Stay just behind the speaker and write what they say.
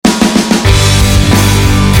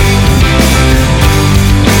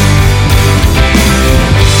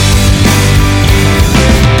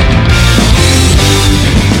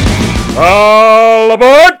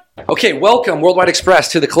Okay, welcome Worldwide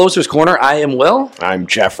Express to the Closer's Corner. I am Will. I'm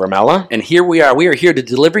Jeff Ramella. And here we are. We are here to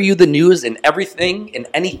deliver you the news and everything and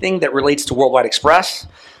anything that relates to Worldwide Express,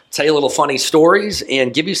 tell you little funny stories,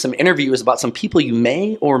 and give you some interviews about some people you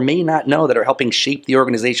may or may not know that are helping shape the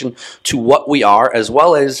organization to what we are, as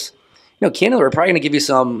well as, candidly, we're probably going to give you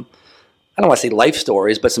some, I don't want to say life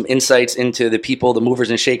stories, but some insights into the people, the movers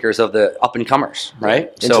and shakers of the up-and-comers,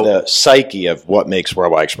 right? Into the psyche of what makes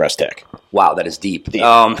Worldwide Express tick. Wow, that is deep.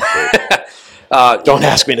 Don't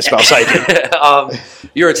ask me to spell psyche.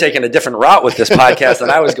 You're taking a different route with this podcast than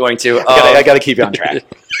I was going to. I got to keep you on track.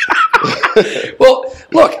 Well,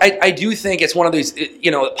 look, I do think it's one of these,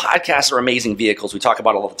 podcasts are amazing vehicles. We talk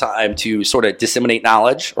about it all the time to sort of disseminate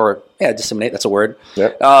knowledge disseminate, that's a word.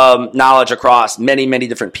 Yep. Knowledge across many, many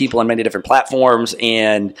different people and many different platforms.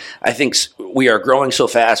 And I think we are growing so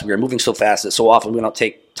fast, we are moving so fast that so often we don't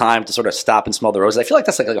take time to sort of stop and smell the roses. I feel like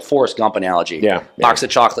that's like a Forrest Gump analogy. Yeah. Box of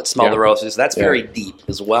chocolate, smell the roses. That's very deep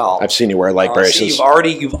as well. I've seen you wear light braces. So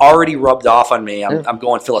you've already rubbed off on me. I'm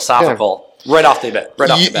going philosophical. Yeah. Right off the bat.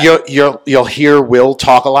 You'll hear Will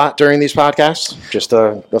talk a lot during these podcasts. Just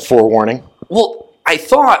a forewarning. Well, I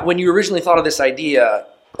thought when you originally thought of this idea,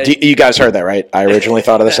 you guys heard that, right? I originally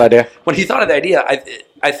thought of this idea. When he thought of the idea,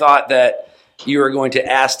 I thought that you were going to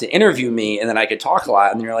ask to interview me, and then I could talk a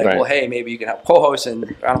lot. And you're like, Well, hey, maybe you can help co-host.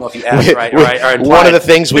 And I don't know if you asked right. One of the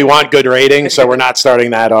things we want good ratings, so we're not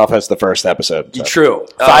starting that off as the first episode. So. True.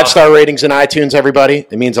 5-star ratings in iTunes, everybody.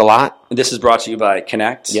 It means a lot. This is brought to you by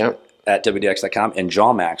Connect. Yeah. At WDX.com and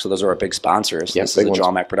JawMac. So those are our big sponsors. Yep, this is a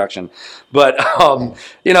JawMac production. But,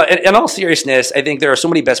 in all seriousness, I think there are so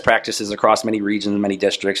many best practices across many regions and many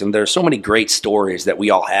districts, and there are so many great stories that we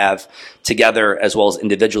all have together as well as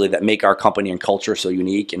individually that make our company and culture so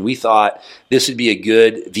unique. And we thought this would be a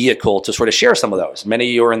good vehicle to sort of share some of those. Many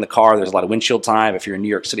of you are in the car. There's a lot of windshield time. If you're in New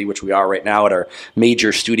York City, which we are right now at our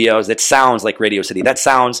major studios, that sounds like Radio City. That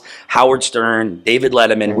sounds Howard Stern, David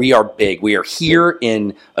Letterman. We are big. We are here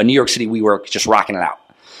in a New York City. We were just rocking it out.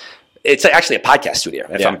 It's actually a podcast studio,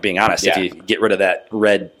 if I'm being honest. Yeah. If you get rid of that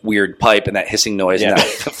red weird pipe and that hissing noise and that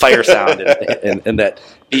fire sound and that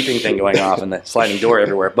beeping thing going off and the sliding door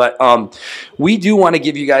everywhere. But we do want to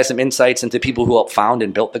give you guys some insights into people who helped found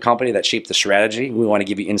and built the company that shaped the strategy. We want to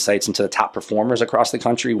give you insights into the top performers across the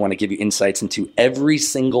country. We want to give you insights into every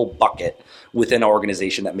single bucket within our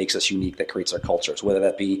organization that makes us unique, that creates our cultures, whether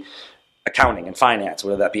that be accounting and finance,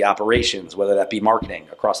 whether that be operations, whether that be marketing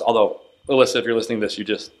across. Although, Alyssa, if you're listening to this, you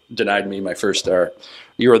just denied me my first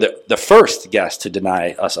you were the first guest to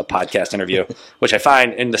deny us a podcast interview, which I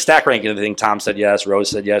find in the stack ranking of the thing, Tom said yes,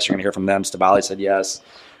 Rose said yes, you're going to hear from them, Stabali said yes,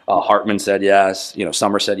 Hartman said yes,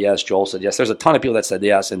 Summer said yes, Joel said yes. There's a ton of people that said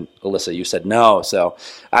yes, and Alyssa, you said no. So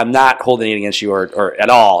I'm not holding it against you or at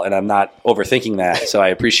all, and I'm not overthinking that. So I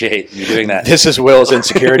appreciate you doing that. This is Will's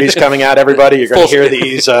insecurities coming out, everybody. You're going to hear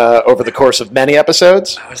these over the course of many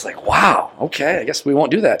episodes. I was like, wow, okay, I guess we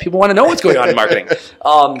won't do that. People want to know what's going on in marketing.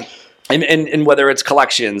 And whether it's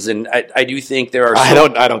collections, and I do think there are. I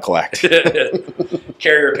don't collect.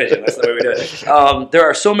 Carrier pigeon. That's the way we do it. There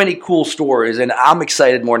are so many cool stories, and I'm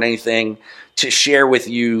excited more than anything to share with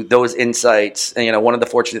you those insights. And, one of the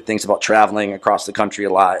fortunate things about traveling across the country a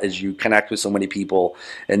lot is you connect with so many people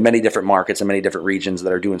in many different markets and many different regions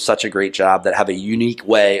that are doing such a great job, that have a unique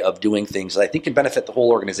way of doing things that I think can benefit the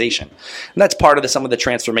whole organization. And that's part of some of the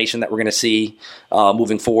transformation that we're going to see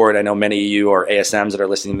moving forward. I know many of you are ASMs that are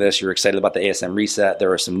listening to this. You're excited about the ASM reset.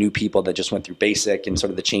 There are some new people that just went through basic and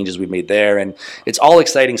sort of the changes we've made there. And it's all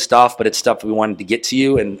exciting stuff, but it's stuff we wanted to get to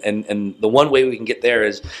you. And the one way we can get there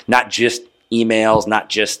is not just emails, not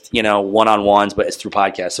just, one-on-ones, but it's through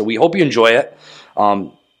podcasts. So we hope you enjoy it.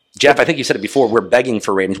 Jeff, I think you said it before, we're begging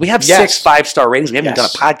for ratings. We have 6 5-star ratings. We haven't done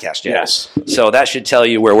a podcast yet. Yes. So that should tell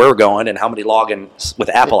you where we're going and how many logins with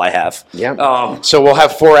Apple I have. Yeah. So we'll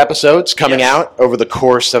have 4 episodes coming out over the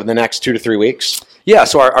course of the next 2 to 3 weeks. Yeah,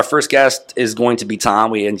 so our first guest is going to be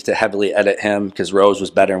Tom. We need to heavily edit him because Rose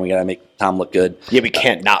was better and we got to make Tom look good. Yeah, we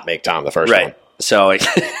can't not make Tom the first one. So,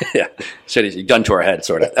 gun to our head,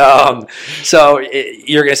 sort of. So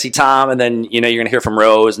you're going to see Tom, and then, you're going to hear from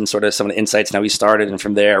Rose and sort of some of the insights and how he started. And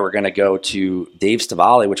from there, we're going to go to Dave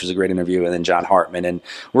Stavali, which was a great interview, and then John Hartman. And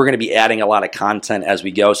we're going to be adding a lot of content as we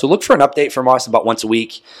go. So look for an update from us about once a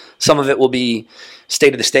week. Some of it will be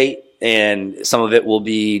state of the state, and some of it will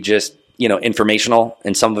be just informational,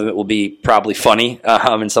 and some of it will be probably funny,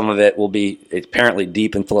 and some of it will be apparently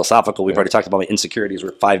deep and philosophical. We've already talked about my insecurities.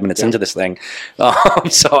 We're 5 minutes into this thing. So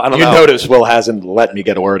I don't know. You notice Will hasn't let me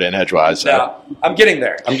get a word in edgewise. So. No, I'm getting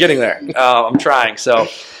there. I'm trying. So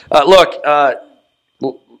look,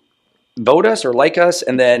 vote us or like us,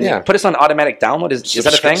 and then put us on automatic download. Is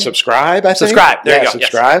that a thing? Subscribe, I think. Subscribe. There you go.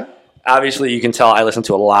 Subscribe. Yes. Obviously, you can tell I listen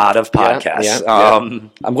to a lot of podcasts.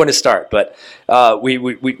 I'm going to start, but we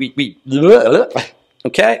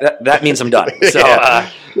okay. That means I'm done. So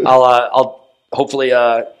I'll hopefully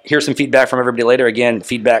hear some feedback from everybody later. Again,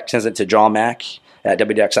 feedback sends it to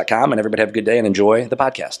johnmac@wdx.com, and everybody have a good day and enjoy the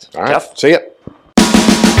podcast. All right. See ya.